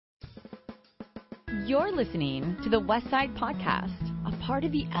You're listening to the Westside Podcast, a part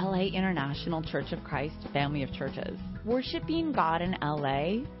of the LA International Church of Christ family of churches, worshiping God in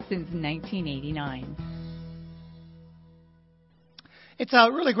LA since 1989. It's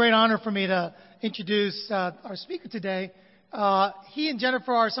a really great honor for me to introduce our speaker today. He and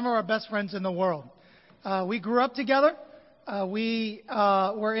Jennifer are some of our best friends in the world. We grew up together. We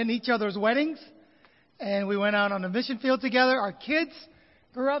were in each other's weddings, and we went out on the mission field together. Our kids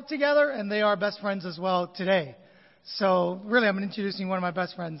grew up together, and they are best friends as well today. So really, I'm introducing one of my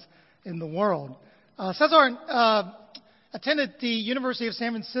best friends in the world. Cesar attended the University of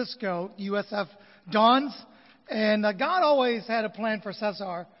San Francisco, USF Dons, and God always had a plan for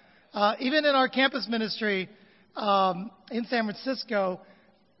Cesar. Even in our campus ministry in San Francisco,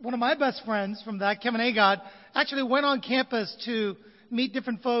 one of my best friends from that, Kevin Agod, actually went on campus to meet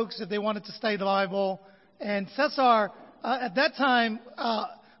different folks if they wanted to study the Bible. And Cesar, at that time,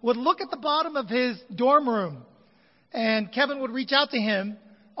 would look at the bottom of his dorm room, and Kevin would reach out to him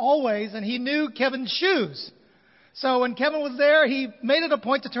always, and he knew Kevin's shoes. So when Kevin was there, he made it a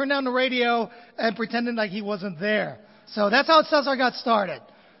point to turn down the radio and pretending like he wasn't there. So that's how Cesar got started.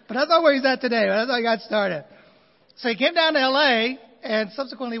 But that's not where he's at today. That's how he got started. So he came down to L.A. and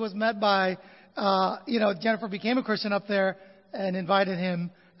subsequently was met by, Jennifer became a Christian up there and invited him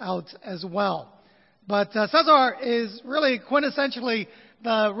out as well. But Cesar is really quintessentially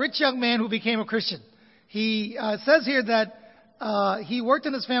the rich young man who became a Christian. He says here that he worked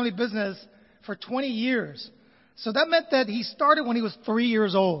in his family business for 20 years. So that meant that he started when he was 3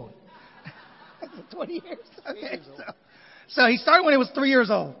 years old. 20 years? Okay. So he started when he was 3 years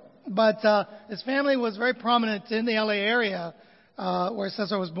old. But his family was very prominent in the LA area where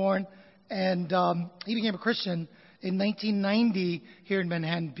Cesar was born. And he became a Christian in 1990 here in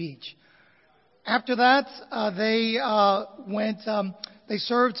Manhattan Beach. After that, they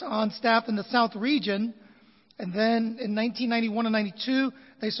served on staff in the South region. And then in 1991 and 92,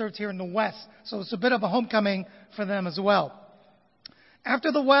 they served here in the West. So it's a bit of a homecoming for them as well.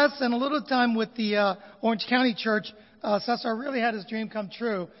 After the West and a little time with the Orange County Church, Cesar really had his dream come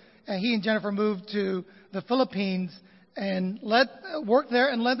true. And he and Jennifer moved to the Philippines and worked there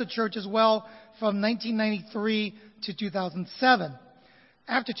and led the church as well from 1993 to 2007.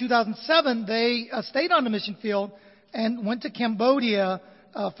 After 2007, they stayed on the mission field and went to Cambodia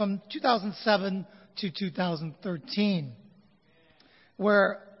from 2007 to 2013,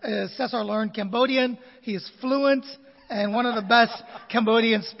 where Cesar learned Cambodian. He is fluent and one of the best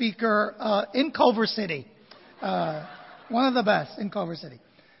Cambodian speaker in Culver City. One of the best in Culver City.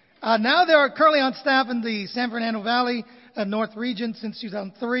 Now they are currently on staff in the San Fernando Valley North region since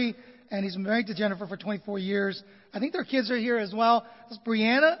 2003, and he's been married to Jennifer for 24 years. I think their kids are here as well. It's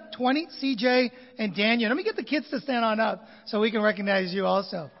Brianna, 20, CJ, and Daniel. Let me get the kids to stand on up so we can recognize you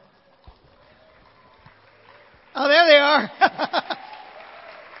also. Oh, there they are.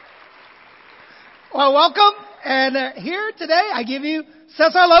 Well, welcome. And here today, I give you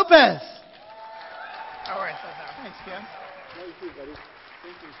Cesar Lopez. All right, Cesar. Thanks, Kim. Thank you, buddy.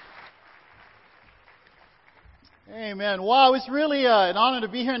 Thank you. Amen. Wow, it's really an honor to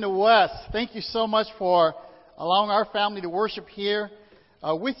be here in the West. Thank you so much for allowing our family to worship here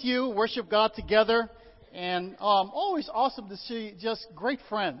with you, worship God together. And always awesome to see just great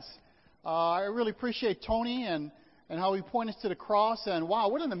friends. I really appreciate Tony and how he pointed us to the cross. And wow,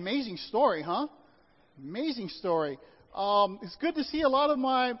 what an amazing story, huh? Amazing story. It's good to see a lot of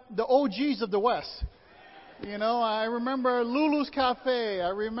the OGs of the West. You know, I remember Lulu's Cafe. I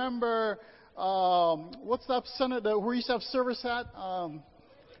remember, what's that center where we used to have service at?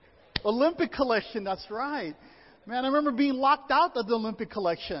 Olympic Collection, that's right. Man, I remember being locked out of the Olympic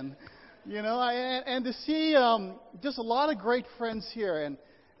Collection. You know, and to see just a lot of great friends here. And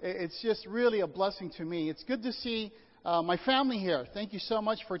it's just really a blessing to me. It's good to see my family here. Thank you so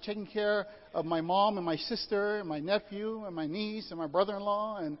much for taking care of my mom and my sister and my nephew and my niece and my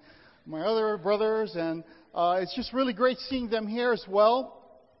brother-in-law and my other brothers. And it's just really great seeing them here as well.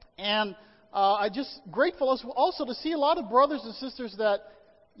 And I'm just grateful also to see a lot of brothers and sisters that,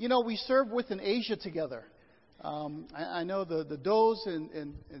 you know, we serve with in Asia together. I know the Does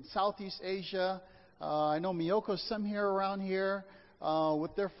in Southeast Asia. I know Miyoko's some here around here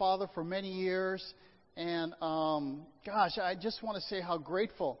with their father for many years. And gosh, I just want to say how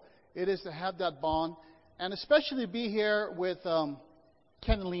grateful it is to have that bond. And especially to be here with Ken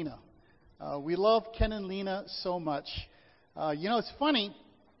and Lena. We love Ken and Lena so much. You know, it's funny.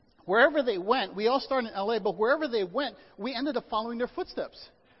 Wherever they went, we all started in L.A., but wherever they went, we ended up following their footsteps.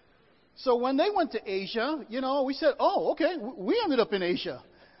 So when they went to Asia, you know, we said, oh, okay, we ended up in Asia.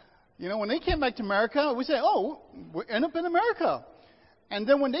 You know, when they came back to America, we said, oh, we end up in America. And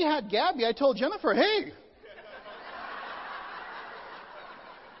then when they had Gabby, I told Jennifer, hey.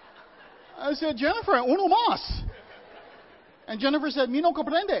 I said, Jennifer, uno más. And Jennifer said, mi no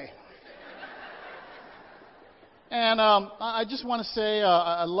comprende. And I just want to say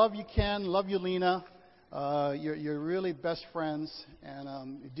I love you, Ken. Love you, Lena. You're really best friends.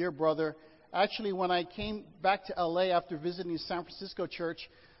 And dear brother, actually, when I came back to L.A. after visiting the San Francisco church,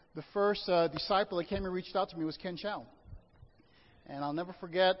 the first disciple that came and reached out to me was Ken Chow. And I'll never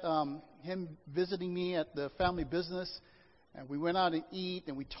forget him visiting me at the family business. And we went out and eat,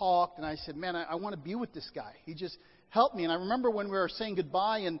 and we talked. And I said, man, I want to be with this guy. He just helped me. And I remember when we were saying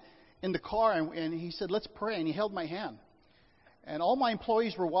goodbye in the car, and he said, let's pray. And he held my hand. And all my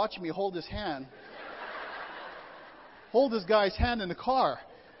employees were watching me hold his hand. Hold this guy's hand in the car.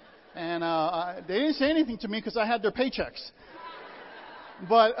 And they didn't say anything to me because I had their paychecks.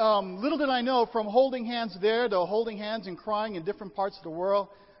 But little did I know, from holding hands there to holding hands and crying in different parts of the world,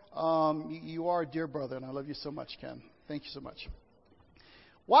 you are a dear brother, and I love you so much, Ken. Thank you so much.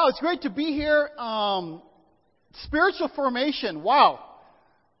 Wow, it's great to be here. Spiritual formation, wow.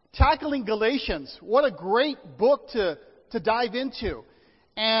 Tackling Galatians. What a great book to dive into.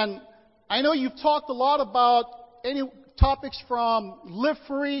 And I know you've talked a lot about any topics from Live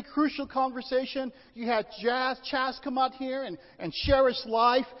Free, Crucial Conversation. You had Chaz come out here and share his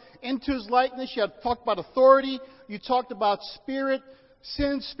life into his likeness. You had talked about authority. You talked about spirit,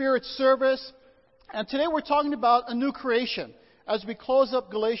 sin, spirit service. And today we're talking about a new creation as we close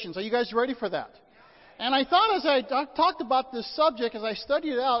up Galatians. Are you guys ready for that? And I thought as I talked about this subject, as I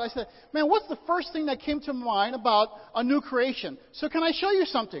studied it out, I said, man, what's the first thing that came to mind about a new creation? So can I show you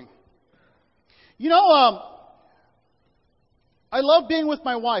something? You know, I love being with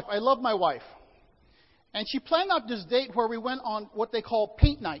my wife. I love my wife. And she planned out this date where we went on what they call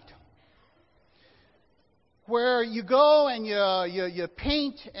paint night. Where you go and you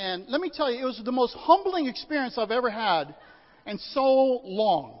paint. And let me tell you, it was the most humbling experience I've ever had in so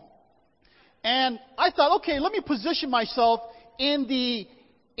long. And I thought, okay, let me position myself in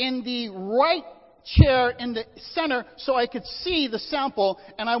the right chair in the center so I could see the sample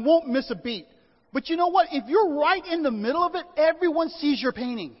and I won't miss a beat. But you know what? If you're right in the middle of it, everyone sees your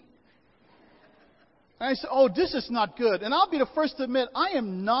painting. And I said, oh, this is not good. And I'll be the first to admit, I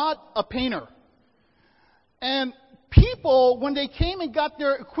am not a painter. And people, when they came and got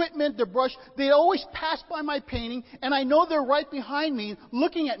their equipment, their brush, they always pass by my painting, and I know they're right behind me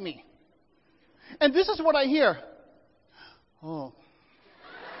looking at me. And this is what I hear. Oh.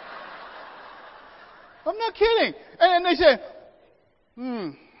 I'm not kidding. And they say,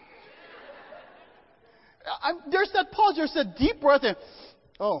 there's that pause, there's that deep breath, and,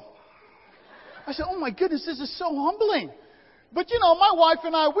 oh. I said, oh my goodness, this is so humbling. But you know, my wife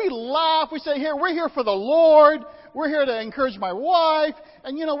and I, we laugh. We say, here, we're here for the Lord. We're here to encourage my wife.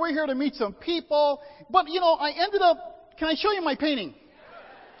 And you know, we're here to meet some people. But you know, I ended up, can I show you my painting?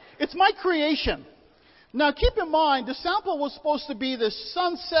 It's my creation. Now keep in mind, the sample was supposed to be the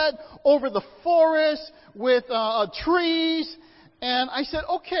sunset over the forest with trees. And I said,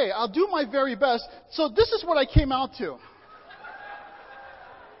 okay, I'll do my very best. So this is what I came out to.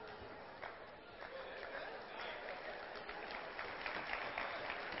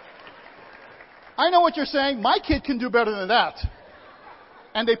 I know what you're saying. My kid can do better than that.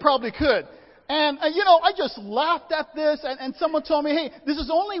 And they probably could. And, you know, I just laughed at this. And someone told me, hey, this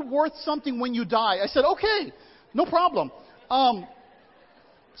is only worth something when you die. I said, okay, no problem.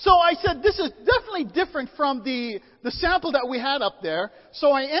 So I said, this is definitely different from the sample that we had up there.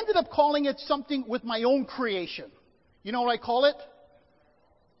 So I ended up calling it something with my own creation. You know what I call it?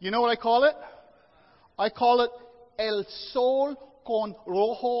 You know what I call it? I call it El Sol con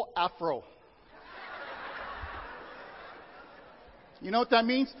Rojo Afro. You know what that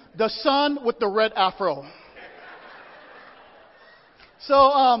means? The sun with the red afro.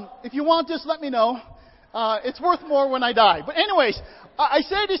 So if you want this, let me know. It's worth more when I die. But anyways, I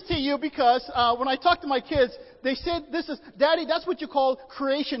say this to you because when I talk to my kids, they said, this is, Daddy, that's what you call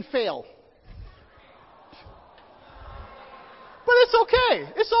creation fail. But it's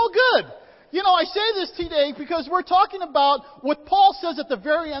okay. It's all good. You know, I say this today because we're talking about what Paul says at the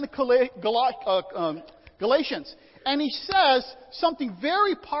very end of Galatians. And he says something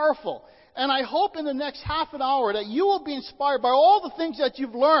very powerful. And I hope in the next half an hour that you will be inspired by all the things that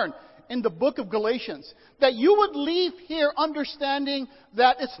you've learned in the book of Galatians. That you would leave here understanding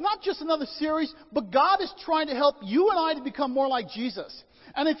that it's not just another series, but God is trying to help you and I to become more like Jesus.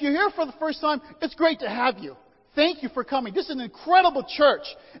 And if you're here for the first time, it's great to have you. Thank you for coming. This is an incredible church.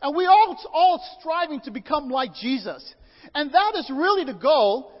 And we are all striving to become like Jesus. And that is really the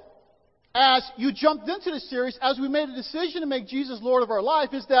goal as you jumped into the series, as we made a decision to make Jesus Lord of our life,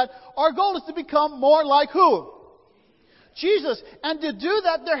 is that our goal is to become more like who? Jesus. And to do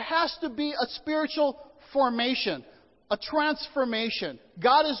that, there has to be a spiritual formation, a transformation.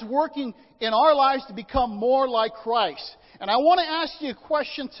 God is working in our lives to become more like Christ. And I want to ask you a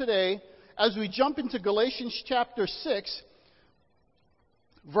question today as we jump into Galatians chapter 6,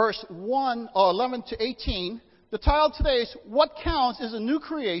 verse 11 to 18. The title today is, What Counts is a New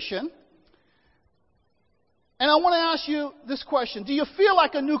Creation? And I want to ask you this question. Do you feel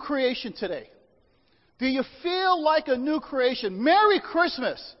like a new creation today? Do you feel like a new creation? Merry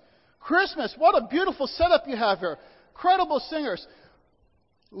Christmas. Christmas, what a beautiful setup you have here. Incredible singers.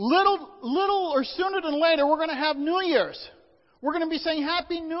 Little or sooner than later, we're going to have New Year's. We're going to be saying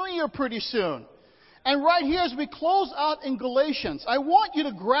Happy New Year pretty soon. And right here, as we close out in Galatians, I want you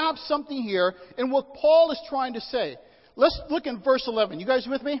to grab something here in what Paul is trying to say. Let's look in verse 11. You guys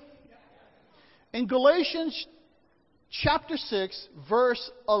with me? In Galatians chapter 6,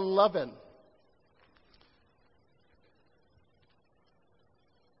 verse 11.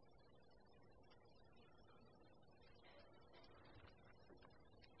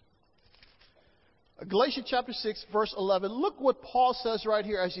 Galatians chapter 6, verse 11. Look what Paul says right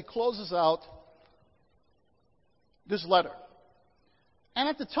here as he closes out this letter. And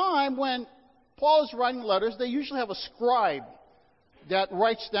at the time when Paul is writing letters, they usually have a scribe that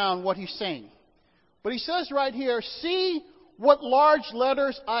writes down what he's saying. But he says right here, see what large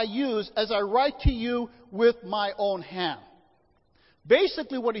letters I use as I write to you with my own hand.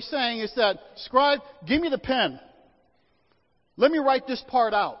 Basically what he's saying is that, scribe, give me the pen. Let me write this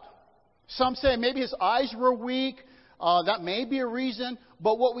part out. Some say maybe his eyes were weak. That may be a reason.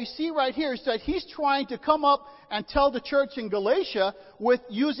 But what we see right here is that he's trying to come up and tell the church in Galatia with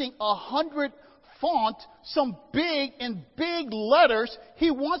using 100 font, some big letters. He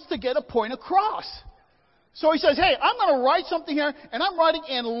wants to get a point across. So he says, hey, I'm going to write something here, and I'm writing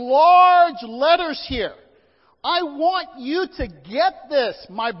in large letters here. I want you to get this,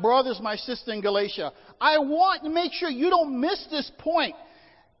 my brothers, my sister in Galatia. I want to make sure you don't miss this point.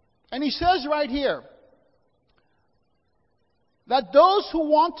 And he says right here that those who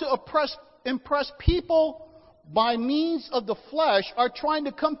want to impress people by means of the flesh are trying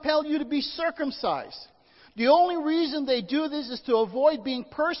to compel you to be circumcised. The only reason they do this is to avoid being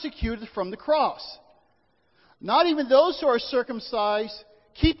persecuted from the cross. Not even those who are circumcised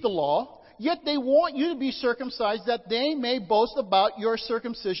keep the law, yet they want you to be circumcised that they may boast about your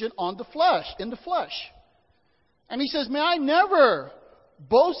circumcision in the flesh. And he says, may I never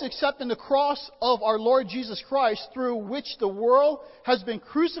boast except in the cross of our Lord Jesus Christ, through which the world has been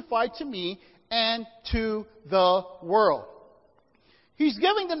crucified to me and to the world. He's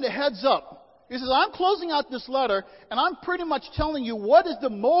giving them the heads up. He says, I'm closing out this letter, and I'm pretty much telling you what is the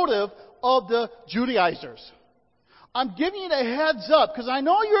motive of the Judaizers. I'm giving you the heads up, because I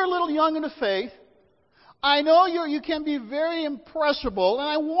know you're a little young in the faith. I know you can be very impressionable, and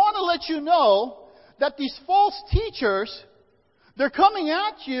I want to let you know that these false teachers, they're coming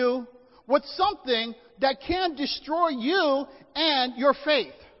at you with something that can destroy you and your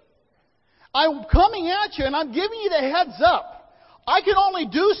faith. I'm coming at you and I'm giving you the heads up. I can only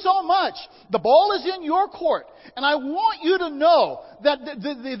do so much. The ball is in your court. And I want you to know that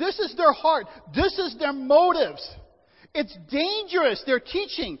this is their heart. This is their motives. It's dangerous. They're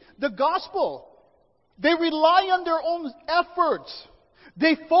teaching the gospel. They rely on their own efforts.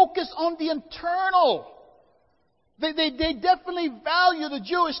 They focus on the internal. They definitely value the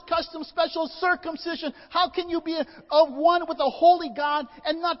Jewish custom, special circumcision. How can you be of one with a holy God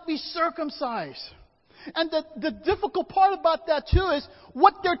and not be circumcised? And the difficult part about that too is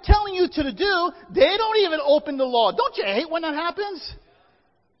what they're telling you to do, they don't even open the law. Don't you hate when that happens?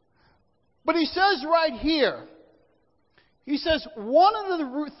 But he says right here, he says one of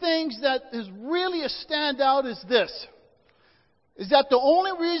the things that is really a standout is this. Is that the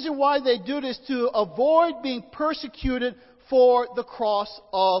only reason why they do this to avoid being persecuted for the cross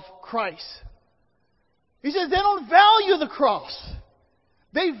of Christ. He says they don't value the cross.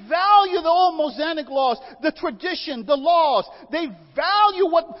 They value the old Mosaic laws, the tradition, the laws. They value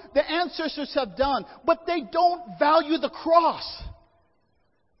what the ancestors have done, but they don't value the cross.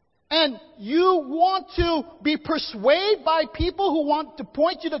 And you want to be persuaded by people who want to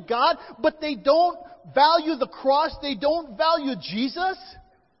point you to God, but they don't value the cross. They don't value Jesus.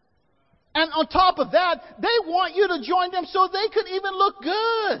 And on top of that, they want you to join them so they could even look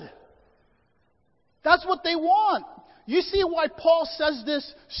good. That's what they want. You see why Paul says this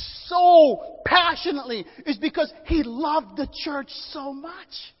so passionately is because he loved the church so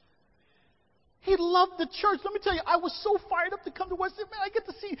much. He loved the church. Let me tell you, I was so fired up to come to Westside. Man, I get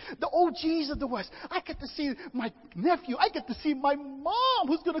to see the OGs of the West. I get to see my nephew. I get to see my mom,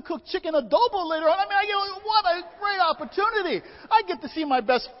 who's going to cook chicken adobo later on. I mean, what a great opportunity. I get to see my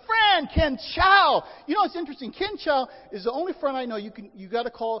best friend, Ken Chow. You know, it's interesting. Ken Chow is the only friend I know you got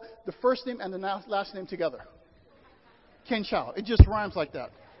to call the first name and the last name together. Ken Chow. It just rhymes like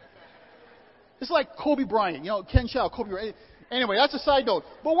that. It's like Kobe Bryant. You know, Ken Chow, Kobe Bryant. Anyway, that's a side note.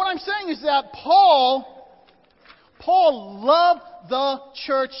 But what I'm saying is that Paul loved the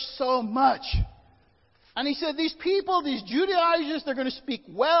church so much. And he said, these people, these Judaizers, they're going to speak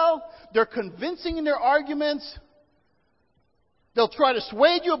well. They're convincing in their arguments. They'll try to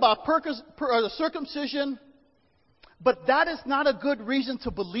sway you about circumcision. But that is not a good reason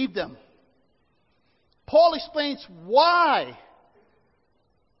to believe them. Paul explains why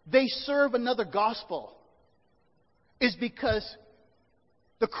they serve another gospel. Is because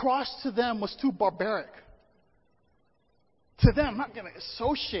the cross to them was too barbaric. To them, I'm not going to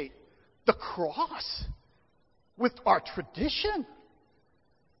associate the cross with our tradition.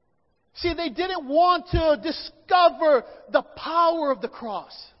 See, they didn't want to discover the power of the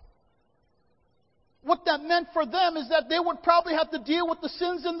cross. What that meant for them is that they would probably have to deal with the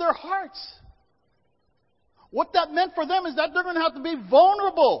sins in their hearts. What that meant for them is that they're going to have to be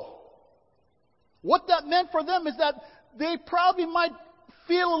vulnerable. What that meant for them is that they probably might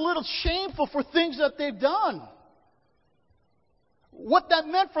feel a little shameful for things that they've done. What that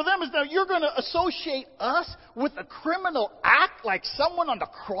meant for them is that you're going to associate us with a criminal act like someone on the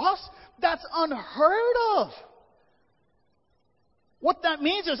cross? That's unheard of. What that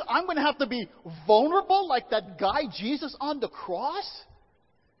means is I'm going to have to be vulnerable like that guy Jesus on the cross?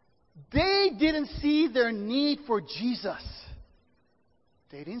 They didn't see their need for Jesus.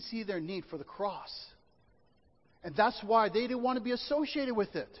 They didn't see their need for the cross. And that's why they didn't want to be associated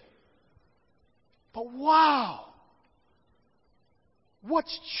with it. But wow!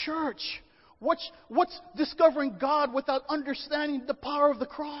 What's church? What's discovering God without understanding the power of the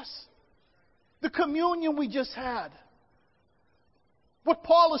cross? The communion we just had. What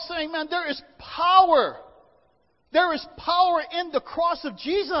Paul is saying, man, there is power. There is power in the cross of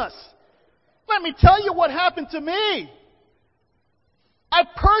Jesus. Let me tell you what happened to me. I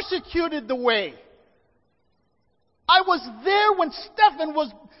persecuted the way. I was there when Stephen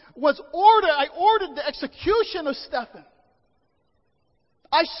was ordered. I ordered the execution of Stephen.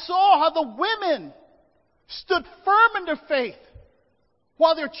 I saw how the women stood firm in their faith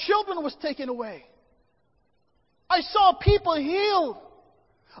while their children was taken away. I saw people healed.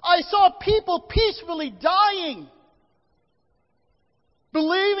 I saw people peacefully dying,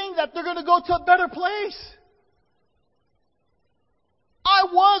 believing that they're going to go to a better place. I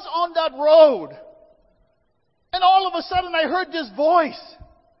was on that road. And all of a sudden I heard this voice.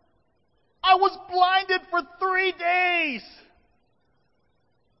 I was blinded for 3 days.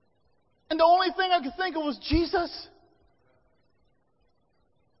 And the only thing I could think of was Jesus.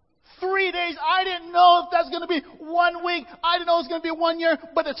 3 days. I didn't know if that's going to be 1 week. I didn't know it was going to be 1 year.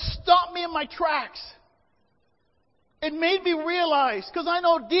 But it stopped me in my tracks. It made me realize, because I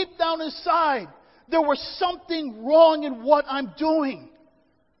know deep down inside, there was something wrong in what I'm doing.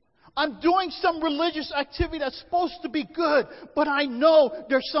 I'm doing some religious activity that's supposed to be good, but I know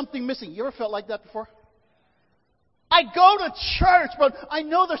there's something missing. You ever felt like that before? I go to church, but I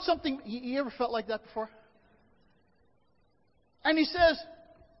know there's something. You ever felt like that before? And he says,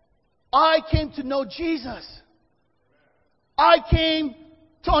 I came to know Jesus. I came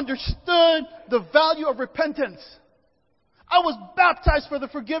to understand the value of repentance. I was baptized for the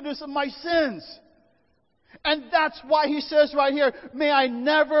forgiveness of my sins. And that's why he says right here, may I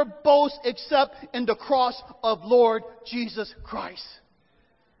never boast except in the cross of Lord Jesus Christ.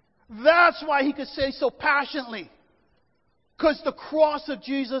 That's why he could say so passionately. Because the cross of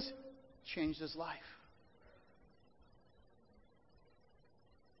Jesus changed his life.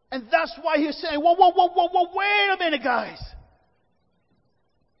 And that's why he's saying, whoa, wait a minute, guys.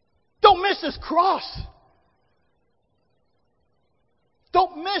 Don't miss this cross.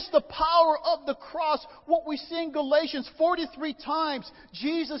 Don't miss the power of the cross. What we see in Galatians 43 times,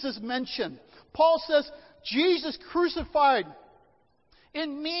 Jesus is mentioned. Paul says, Jesus crucified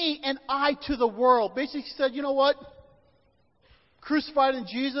in me and I to the world. Basically he said, you know what? Crucified in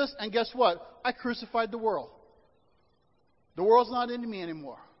Jesus, and guess what? I crucified the world. The world's not into me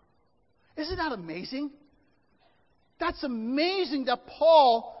anymore. Isn't that amazing? That's amazing that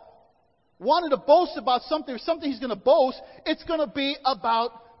Paul wanted to boast about something, or something he's going to boast, it's going to be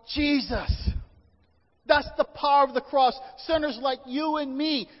about Jesus. That's the power of the cross. Sinners like you and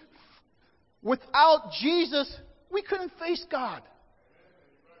me, without Jesus, we couldn't face God.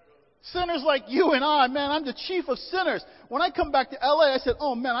 Sinners like you and I, man, I'm the chief of sinners. When I come back to LA, I said,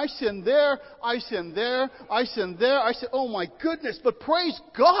 oh man, I sinned there, I sinned there, I sinned there. I said, oh my goodness, but praise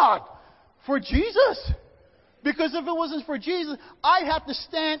God for Jesus. Because if it wasn't for Jesus, I'd have to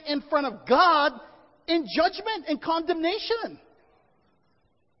stand in front of God in judgment and condemnation.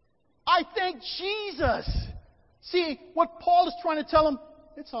 I thank Jesus. See, what Paul is trying to tell him,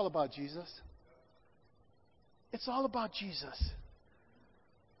 it's all about Jesus. It's all about Jesus.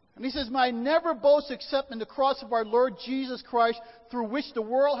 And he says, may I never boast except in the cross of our Lord Jesus Christ, through which the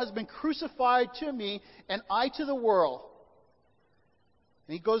world has been crucified to me, and I to the world.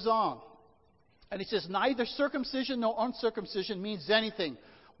 And he goes on. And he says, neither circumcision nor uncircumcision means anything.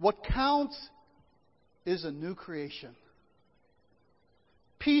 What counts is a new creation.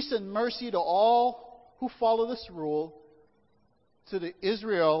 Peace and mercy to all who follow this rule, to the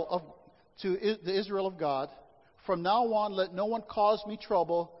Israel of God. From now on, let no one cause me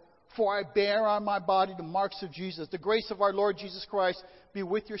trouble, for I bear on my body the marks of Jesus. The grace of our Lord Jesus Christ be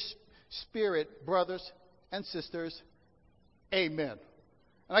with your spirit, brothers and sisters. Amen.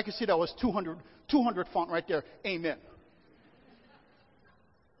 And I can see that was 200 font right there. Amen.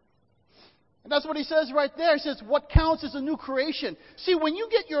 And that's what he says right there. He says, what counts is a new creation. See, when you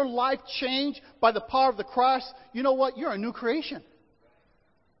get your life changed by the power of the cross, you know what? You're a new creation.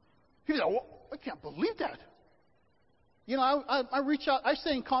 He said, well, I can't believe that. You know, I reach out, I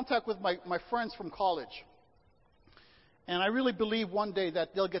stay in contact with my friends from college. And I really believe one day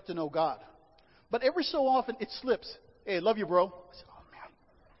that they'll get to know God. But every so often it slips. Hey, love you, bro. I said, oh, man.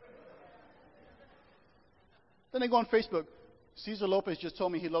 Then they go on Facebook. Cesar Lopez just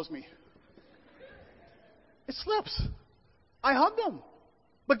told me he loves me. It slips. I hug them.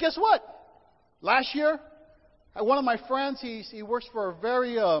 But guess what? Last year, one of my friends, he works for a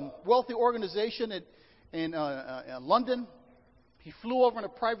very wealthy organization in London. He flew over in a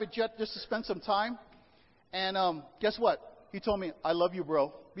private jet just to spend some time. And guess what? He told me, I love you,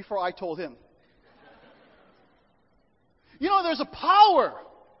 bro, before I told him. You know, there's a power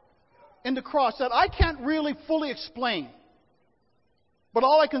in the cross that I can't really fully explain. But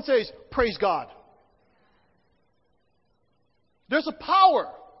all I can say is, praise God. There's a power.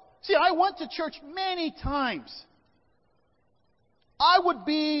 See, I went to church many times. I would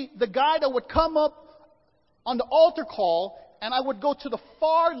be the guy that would come up on the altar call, and I would go to the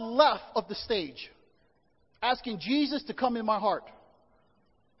far left of the stage, asking Jesus to come in my heart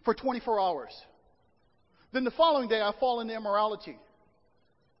for 24 hours. Then the following day, I fall into immorality.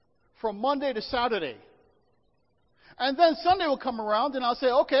 From Monday to Saturday. And then Sunday will come around, and I'll say,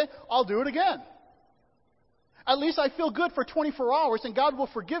 okay, I'll do it again. At least I feel good for 24 hours, and God will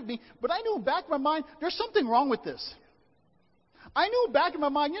forgive me. But I knew back in my mind, there's something wrong with this. I knew back in my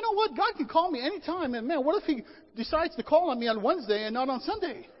mind, you know what? God can call me anytime. And man, what if He decides to call on me on Wednesday and not on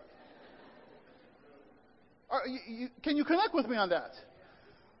Sunday? Can you connect with me on that?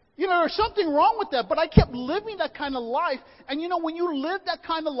 You know, there's something wrong with that. But I kept living that kind of life. And you know, when you live that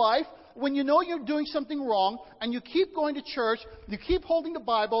kind of life, when you know you're doing something wrong, and you keep going to church, you keep holding the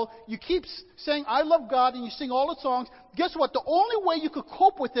Bible, you keep saying, I love God, and you sing all the songs, guess what? The only way you could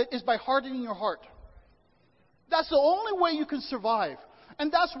cope with it is by hardening your heart. That's the only way you can survive.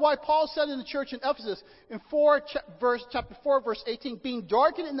 And that's why Paul said in the church in Ephesus, in chapter 4, verse 18, being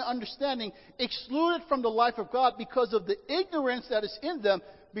darkened in the understanding, excluded from the life of God because of the ignorance that is in them,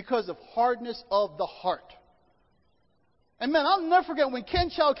 because of hardness of the heart. And man, I'll never forget when Ken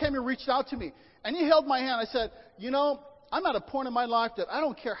Chow came and reached out to me. And he held my hand. I said, you know, I'm at a point in my life that I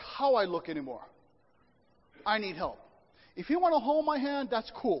don't care how I look anymore. I need help. If you want to hold my hand,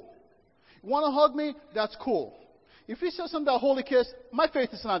 that's cool. You want to hug me, that's cool. If he says something about holy kiss, my faith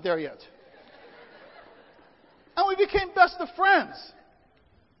is not there yet. And we became best of friends.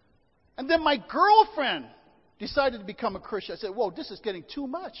 And then my girlfriend decided to become a Christian. I said, whoa, this is getting too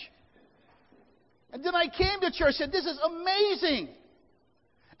much. And then I came to church and said, this is amazing.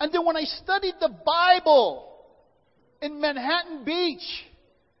 And then when I studied the Bible in Manhattan Beach,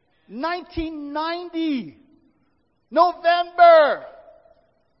 1990, November,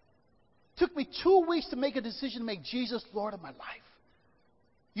 took me 2 weeks to make a decision to make Jesus Lord of my life.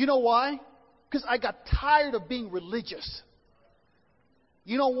 You know why? Because I got tired of being religious.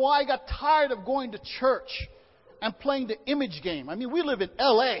 You know why I got tired of going to church and playing the image game? I mean, we live in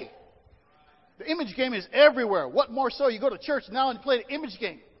L.A. The image game is everywhere. What more so? You go to church now and play the image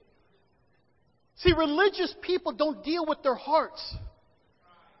game. See, religious people don't deal with their hearts.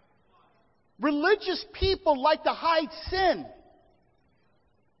 Religious people like to hide sin.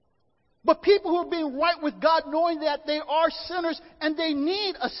 But people who are being right with God, knowing that they are sinners and they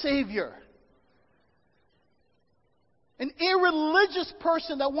need a Savior. An irreligious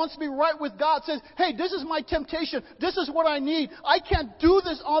person that wants to be right with God says, hey, this is my temptation. This is what I need. I can't do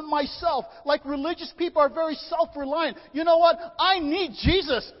this on myself. Like religious people are very self-reliant. You know what? I need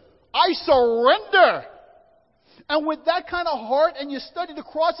Jesus. I surrender. And with that kind of heart, and you study the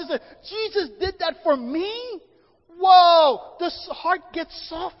cross and say, Jesus did that for me? Whoa! This heart gets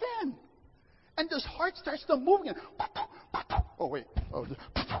softened. And this heart starts to move again. Oh, wait. Oh,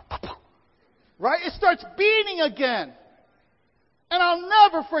 right? It starts beating again. And I'll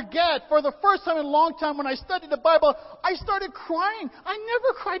never forget, for the first time in a long time when I studied the Bible, I started crying. I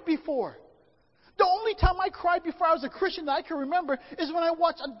never cried before. The only time I cried before I was a Christian that I can remember is when I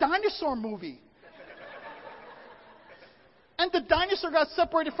watched a dinosaur movie. And the dinosaur got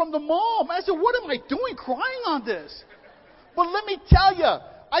separated from the mom. I said, what am I doing crying on this? But let me tell you,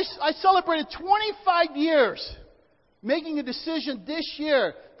 I celebrated 25 years making a decision this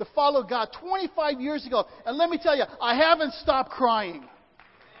year to follow God 25 years ago. And let me tell you, I haven't stopped crying.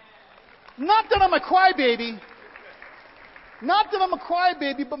 Not that I'm a crybaby. Not that I'm a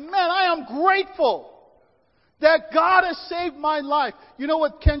crybaby, but man, I am grateful that God has saved my life. You know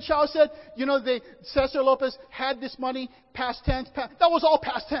what Ken Shaw said? You know, Cesar Lopez had this money, past tense. That was all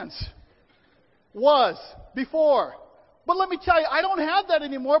past tense. Was. Before. But let me tell you, I don't have that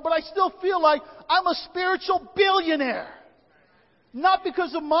anymore, but I still feel like I'm a spiritual billionaire. Not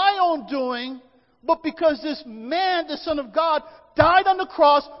because of my own doing, but because this man, the Son of God, died on the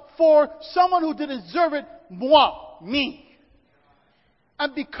cross for someone who didn't deserve it, me.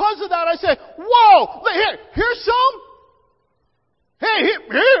 And because of that, I say, whoa, here's some.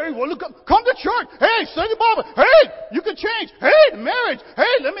 Hey, well, look, come to church. Hey, study the Bible. Hey, you can change. Hey, marriage.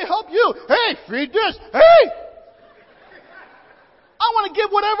 Hey, let me help you. Hey, feed this. Hey. I want to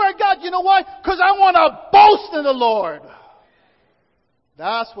give whatever I got. You know why? Because I want to boast in the Lord.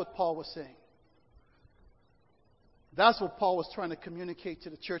 That's what Paul was saying. That's what Paul was trying to communicate to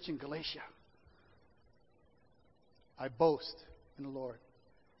the church in Galatia. I boast in the Lord.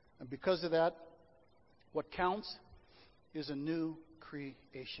 And because of that, what counts is a new creation.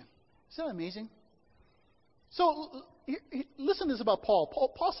 Isn't that amazing? So, listen to this about Paul.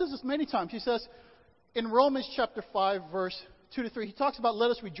 Paul says this many times. He says, in Romans chapter 5, verse 2 to 3, he talks about let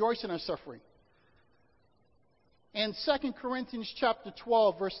us rejoice in our suffering. In 2 Corinthians chapter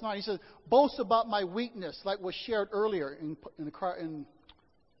 12, verse 9, he says, boast about my weakness, like was shared earlier in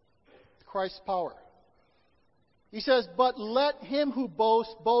Christ's power. He says, but let him who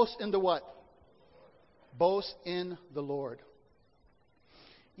boasts, boast in the what? Boast in the Lord.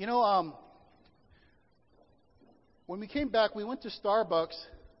 You know, when we came back, we went to Starbucks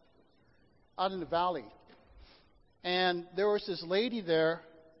out in the valley. And there was this lady there,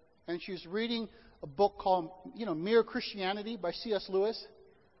 and she was reading a book called, Mere Christianity by C.S. Lewis.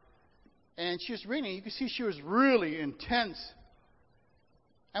 And she was reading it. You can see she was really intense.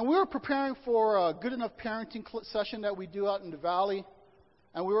 And we were preparing for a good enough parenting session that we do out in the valley.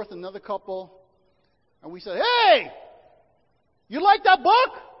 And we were with another couple. And we said, hey, you like that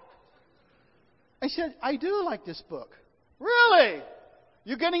book? And she said, I do like this book. Really?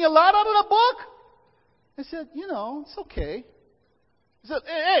 You getting a lot out of the book? I said, it's okay. He said,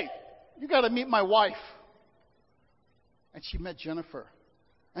 hey, you got to meet my wife. And she met Jennifer.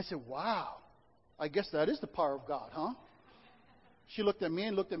 I said, wow, I guess that is the power of God, huh? She looked at me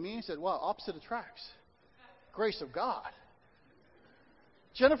and said, wow, opposite attracts. Grace of God.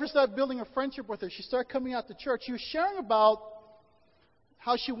 Jennifer started building a friendship with her. She started coming out to church. She was sharing about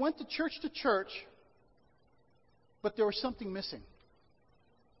how she went to church, but there was something missing.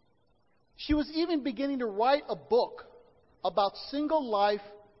 She was even beginning to write a book about single life,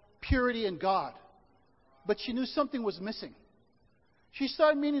 purity, and God. But she knew something was missing. She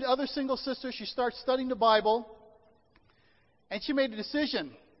started meeting other single sisters. She started studying the Bible. And she made a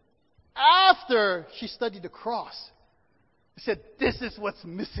decision. After she studied the cross, she said, this is what's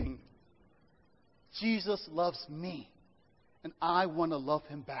missing. Jesus loves me. And I want to love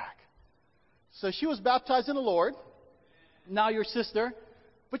him back. So she was baptized in the Lord. Now your sister.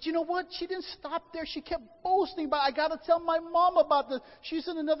 But you know what? She didn't stop there. She kept boasting about, I got to tell my mom about this. She's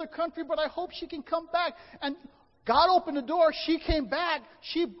in another country, but I hope she can come back. And God opened the door. She came back.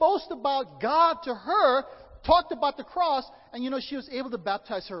 She boasted about God to her, talked about the cross, and she was able to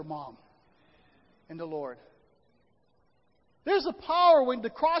baptize her mom in the Lord. There's a power when the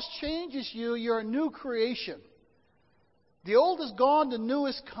cross changes you, you're a new creation. The old is gone, the new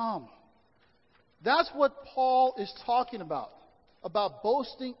is come. That's what Paul is talking about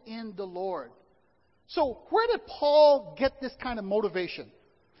boasting in the Lord. So where did Paul get this kind of motivation?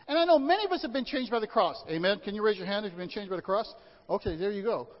 And I know many of us have been changed by the cross. Amen? Can you raise your hand if you've been changed by the cross? Okay, there you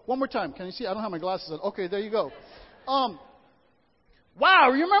go. One more time. Can you see? I don't have my glasses on. Okay, there you go.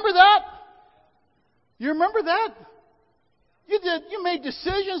 Wow, you remember that? You remember that? You made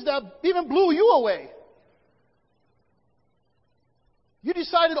decisions that even blew you away. You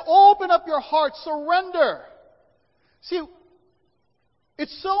decided to open up your heart, surrender. See,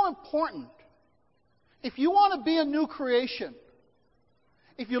 it's so important. If you want to be a new creation,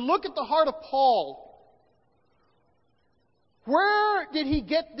 if you look at the heart of Paul, where did he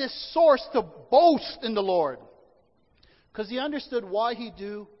get this source to boast in the Lord? Because he understood why he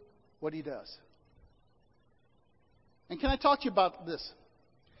do what he does. And can I talk to you about this?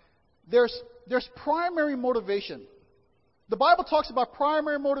 There's primary motivation. The Bible talks about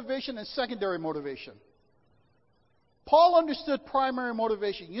primary motivation and secondary motivation. Paul understood primary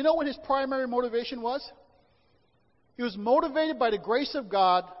motivation. You know what his primary motivation was? He was motivated by the grace of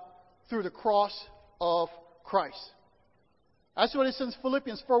God through the cross of Christ. That's what it says in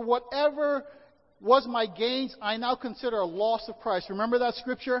Philippians. For whatever was my gains, I now consider a loss of Christ. Remember that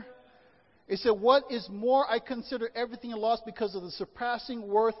scripture? It said, what is more, I consider everything a loss because of the surpassing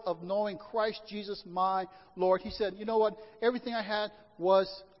worth of knowing Christ Jesus my Lord. He said, you know what? Everything I had was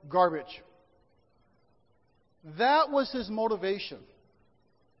garbage. That was his motivation.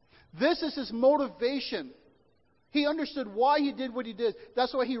 This is his motivation. He understood why he did what he did.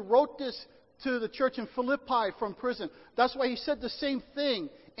 That's why he wrote this to the church in Philippi from prison. That's why he said the same thing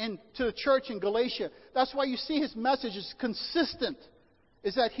to the church in Galatia. That's why you see his message is consistent.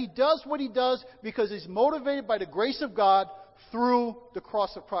 Is that he does what he does because he's motivated by the grace of God through the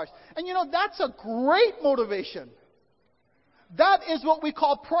cross of Christ. And you know, that's a great motivation. That is what we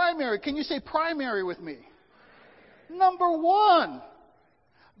call primary. Can you say primary with me? Number one.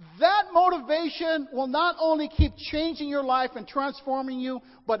 That motivation will not only keep changing your life and transforming you,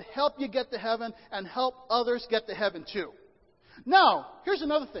 but help you get to heaven and help others get to heaven too. Now, here's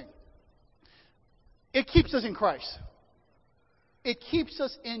another thing. It keeps us in Christ. It keeps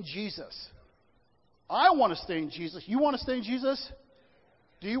us in Jesus. I want to stay in Jesus. You want to stay in Jesus?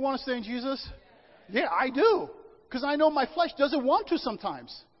 Do you want to stay in Jesus? Yeah, I do. Because I know my flesh doesn't want to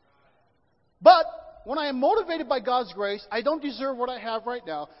sometimes. But when I am motivated by God's grace, I don't deserve what I have right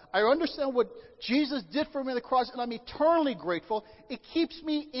now. I understand what Jesus did for me on the cross, and I'm eternally grateful. It keeps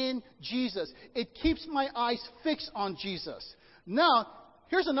me in Jesus. It keeps my eyes fixed on Jesus. Now,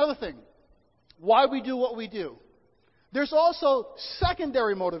 here's another thing. Why we do what we do. There's also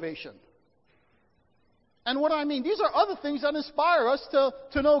secondary motivation. And what I mean, these are other things that inspire us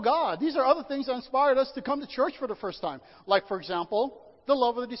to know God. These are other things that inspired us to come to church for the first time. Like, for example, the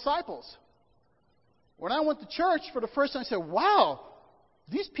love of the disciples. When I went to church for the first time, I said, wow,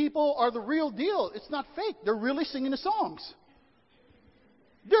 these people are the real deal. It's not fake. They're really singing the songs.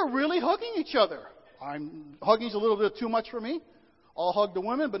 They're really hugging each other. Hugging's a little bit too much for me. I'll hug the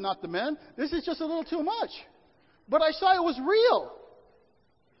women, but not the men. This is just a little too much. But I saw it was real.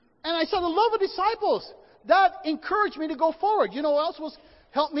 And I saw the love of disciples. That encouraged me to go forward. You know what else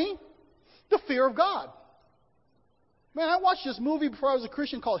helped me? The fear of God. Man, I watched this movie before I was a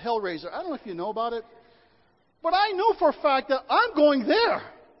Christian called Hellraiser. I don't know if you know about it. But I knew for a fact that I'm going there.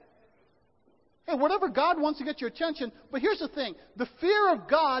 Hey, whatever God wants to get your attention. But here's the thing. The fear of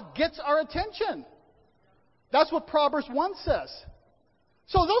God gets our attention. That's what Proverbs 1 says.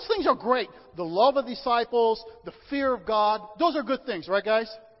 So those things are great. The love of disciples, the fear of God, those are good things, right guys?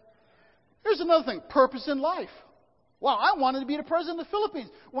 Here's another thing, purpose in life. Wow, I wanted to be the president of the Philippines.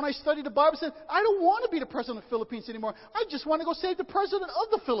 When I studied the Bible, I said, I don't want to be the president of the Philippines anymore. I just want to go save the president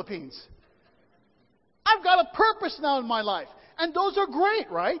of the Philippines. I've got a purpose now in my life. And those are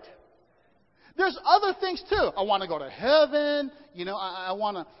great, right? There's other things too. I want to go to heaven. You know, I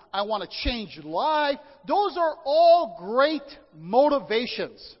want to change life. Those are all great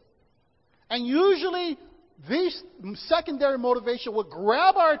motivations. And usually these secondary motivation will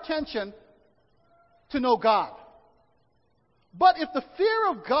grab our attention to know God. But if the fear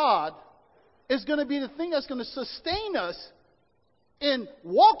of God is going to be the thing that's going to sustain us in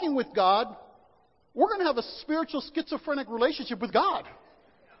walking with God, we're going to have a spiritual schizophrenic relationship with God.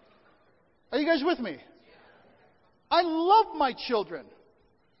 Are you guys with me? I love my children.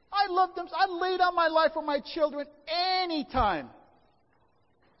 I love them. I lay down my life for my children anytime.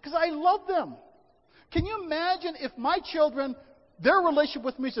 Because I love them. Can you imagine if my children, their relationship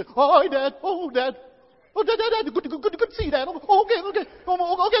with me said, oh, hi, Dad. Oh, Dad. Oh, Dad. Good to see you, Dad. Oh, okay. Okay. Bye,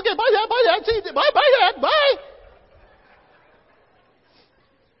 Dad. See you. Bye, Dad. Bye.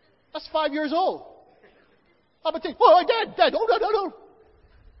 That's 5 years old. How about 10? Oh, Dad. Oh, no.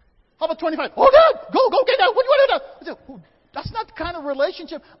 How about 25? Oh, Dad, go get that. What do you want to do? I said, that's not the kind of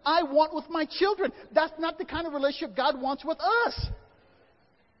relationship I want with my children. That's not the kind of relationship God wants with us.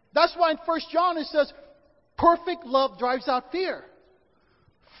 That's why in 1 John it says, Perfect love drives out fear.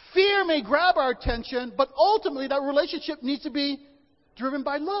 Fear may grab our attention, but ultimately that relationship needs to be driven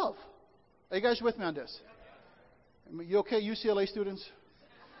by love. Are you guys with me on this? You okay, UCLA students?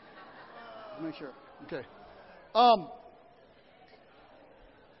 Make sure. Okay.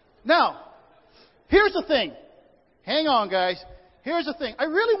 Now, here's the thing. Hang on, guys. Here's the thing. I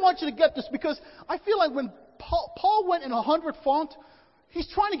really want you to get this because I feel like when Paul went in 100 font, he's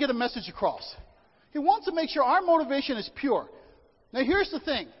trying to get a message across. He wants to make sure our motivation is pure. Now, here's the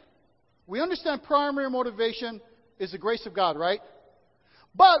thing. We understand primary motivation is the grace of God, right?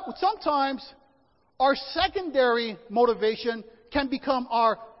 But sometimes our secondary motivation can become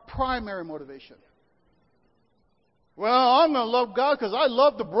our primary motivation. Well, I'm going to love God because I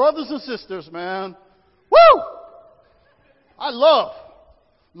love the brothers and sisters, man. Woo! I love.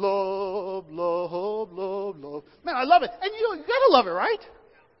 Love. Man, I love it. And you got to love it, right?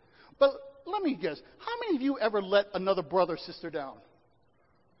 But let me guess. How many of you ever let another brother or sister down?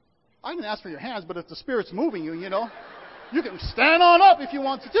 I can ask for your hands, but if the Spirit's moving you, you can stand on up if you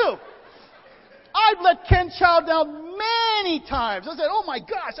want to do. I've let Ken Chow down many times. I said, oh my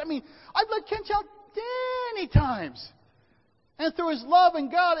gosh, I've let Ken Chow many times. And through his love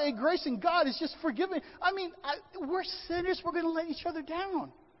and God and grace and God is just forgiving. We're sinners. We're going to let each other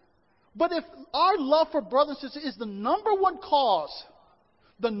down. But if our love for brothers and sisters is the number one cause,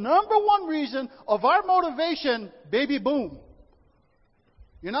 the number one reason of our motivation, baby boom,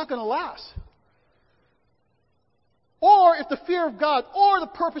 you're not going to last. Or if the fear of God or the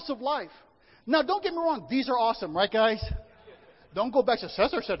purpose of life. Now, don't get me wrong. These are awesome, right, guys? Don't go back to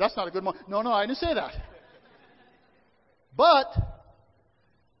Cesar said that's not a good one. No, I didn't say that. But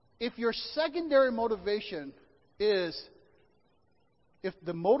if your secondary motivation is, if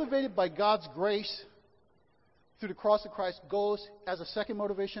the motivated by God's grace through the cross of Christ goes as a second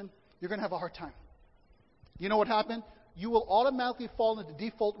motivation, you're going to have a hard time. You know what happened? You will automatically fall into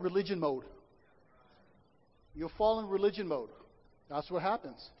default religion mode. You'll fall in religion mode. That's what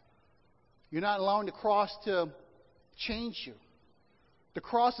happens. You're not allowing the cross to change you. The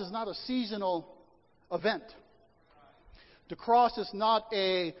cross is not a seasonal event. The cross is not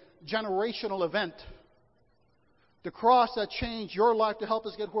a generational event. The cross that changed your life to help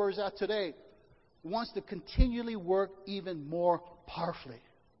us get where it's at today wants to continually work even more powerfully.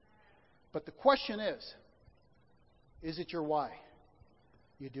 But the question is it your why?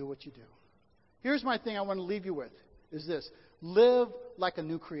 You do what you do. Here's my thing I want to leave you with, is this. Live like a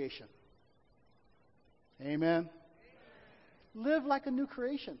new creation. Amen. Live like a new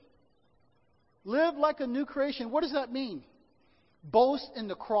creation. Live like a new creation. What does that mean? Boast in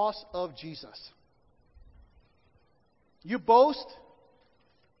the cross of Jesus. You boast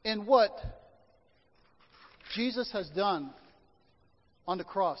in what Jesus has done on the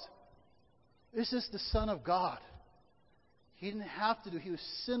cross. This is the Son of God. He didn't have to do. He was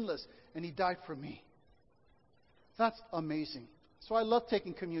sinless, and He died for me. That's amazing. So I love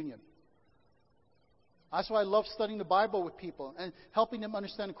taking communion. That's why I love studying the Bible with people and helping them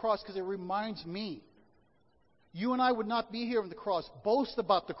understand the cross, because it reminds me. You and I would not be here on the cross. Boast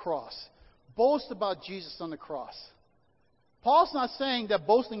about the cross. Boast about Jesus on the cross. Paul's not saying that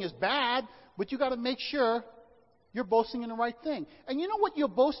boasting is bad, but you got to make sure you're boasting in the right thing. And you know what you'll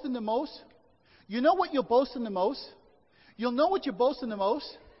boast in the most? You know what you'll boast in the most? You'll know what you boast in the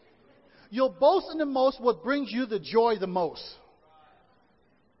most? You'll boast in the most what brings you the joy the most.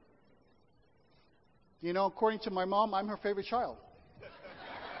 According to my mom, I'm her favorite child.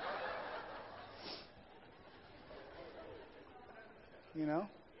 Nah,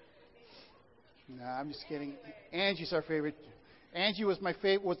 I'm just kidding. Angie's our favorite. Angie was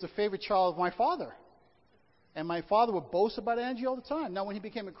the favorite child of my father. And my father would boast about Angie all the time. Now, when he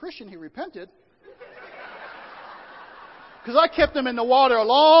became a Christian, he repented. Because I kept him in the water a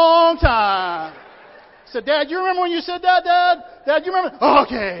long time. I said, Dad, you remember when you said that, Dad? Dad, you remember?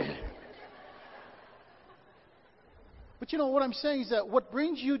 Okay. But what I'm saying is that what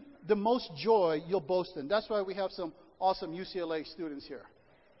brings you the most joy, you'll boast in. That's why we have some awesome UCLA students here.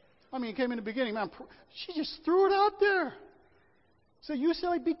 It came in the beginning, man, she just threw it out there. So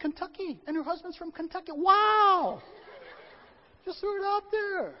UCLA beat Kentucky, and her husband's from Kentucky. Wow! Just threw it out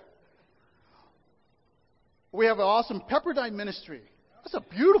there. We have an awesome Pepperdine ministry. That's a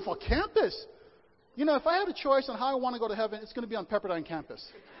beautiful campus. If I had a choice on how I want to go to heaven, it's going to be on Pepperdine campus.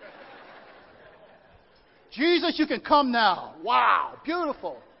 Jesus, you can come now. Wow,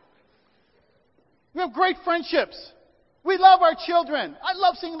 beautiful. We have great friendships. We love our children. I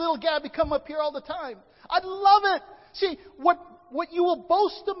love seeing little Gabby come up here all the time. I love it. See, what you will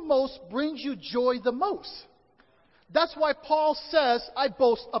boast the most brings you joy the most. That's why Paul says, I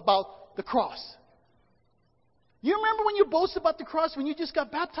boast about the cross. You remember when you boasted about the cross when you just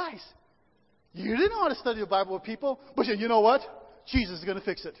got baptized? You didn't know how to study the Bible with people, but you know what? Jesus is going to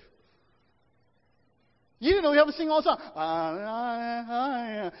fix it. You didn't know you have to sing all the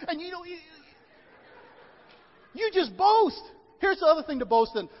time. And you just boast. Here's the other thing to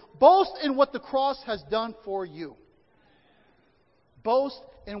boast in. Boast in what the cross has done for you. Boast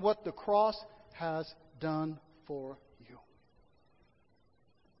in what the cross has done for you.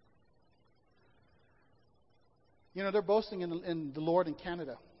 You know, they're boasting in the Lord in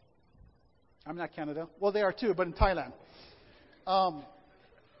Canada. I'm not Canada. Well, they are too, but in Thailand.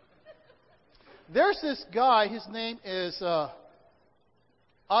 There's this guy. His name is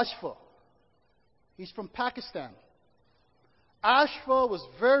Ashfa. He's from Pakistan. Ashfa was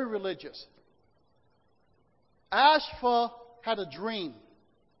very religious. Ashfa had a dream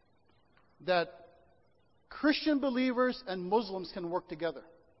that Christian believers and Muslims can work together.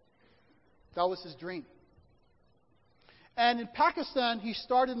 That was his dream. And in Pakistan, he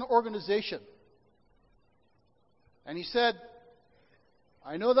started an organization. And he said,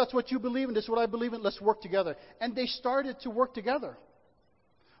 I know that's what you believe in. This is what I believe in. Let's work together. And they started to work together.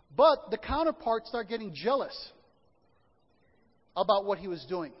 But the counterparts started getting jealous about what he was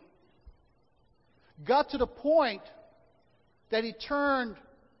doing. Got to the point that he turned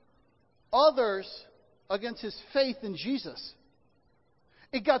others against his faith in Jesus.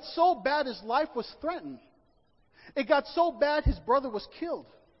 It got so bad his life was threatened. It got so bad his brother was killed.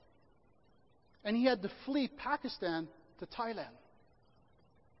 And he had to flee Pakistan to Thailand.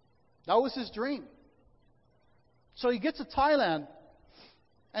 That was his dream. So he gets to Thailand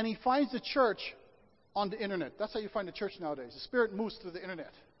and he finds the church on the internet. That's how you find the church nowadays. The Spirit moves through the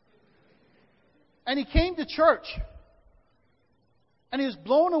internet. And he came to church and he was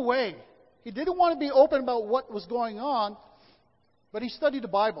blown away. He didn't want to be open about what was going on, but he studied the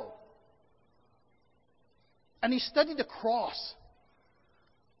Bible. And he studied the cross.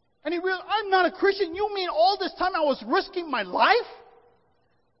 And he realized, I'm not a Christian. You mean all this time I was risking my life?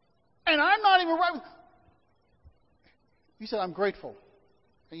 And I'm not even right with... He said, I'm grateful.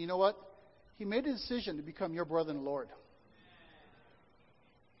 And you know what? He made a decision to become your brother in the Lord.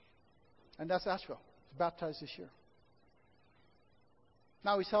 And that's Ashfa. He's baptized this year.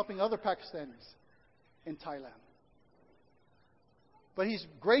 Now he's helping other Pakistanis in Thailand. But he's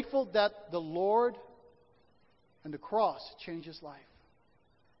grateful that the Lord and the cross changed his life.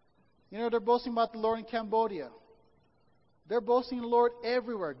 You know, they're boasting about the Lord in Cambodia. They're boasting in the Lord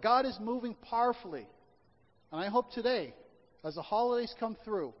everywhere. God is moving powerfully. And I hope today, as the holidays come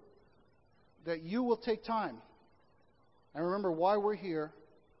through, that you will take time and remember why we're here.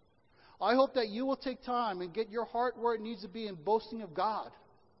 I hope that you will take time and get your heart where it needs to be in boasting of God,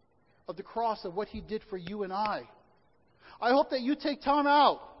 of the cross, of what He did for you and I. I hope that you take time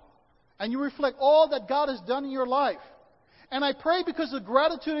out and you reflect all that God has done in your life. And I pray because of the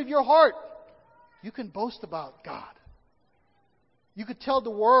gratitude of your heart, you can boast about God. You could tell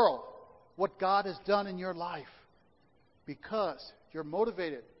the world what God has done in your life because you're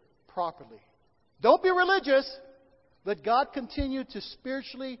motivated properly. Don't be religious. Let God continue to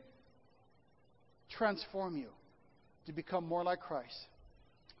spiritually transform you to become more like Christ.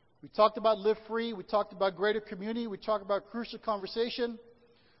 We talked about live free. We talked about greater community. We talked about crucial conversation.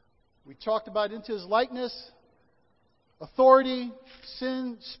 We talked about into His likeness, authority,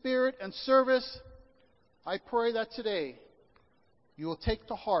 sin, spirit, and service. I pray that today you will take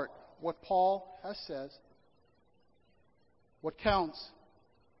to heart what Paul has said. What counts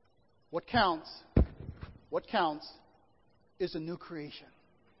is a new creation.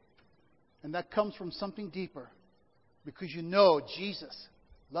 And that comes from something deeper. Because you know Jesus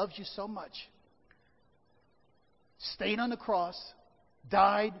loves you so much. Stayed on the cross,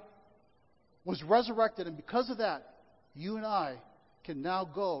 died, was resurrected, and because of that, you and I can now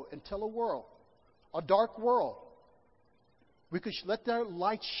go and tell a world, a dark world, we could let their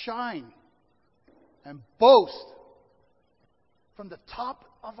light shine and boast from the top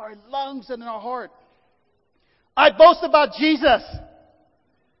of our lungs and in our heart. I boast about Jesus.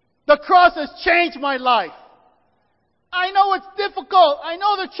 The cross has changed my life. I know it's difficult. I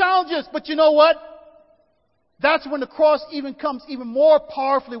know there are challenges, but you know what? That's when the cross even comes even more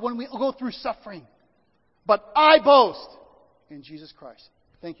powerfully when we go through suffering. But I boast in Jesus Christ.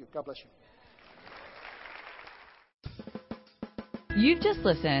 Thank you. God bless you. You've just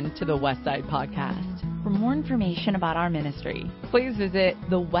listened to the Westside Podcast. For more information about our ministry, please visit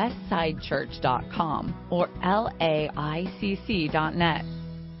thewestsidechurch.com or laicc.net.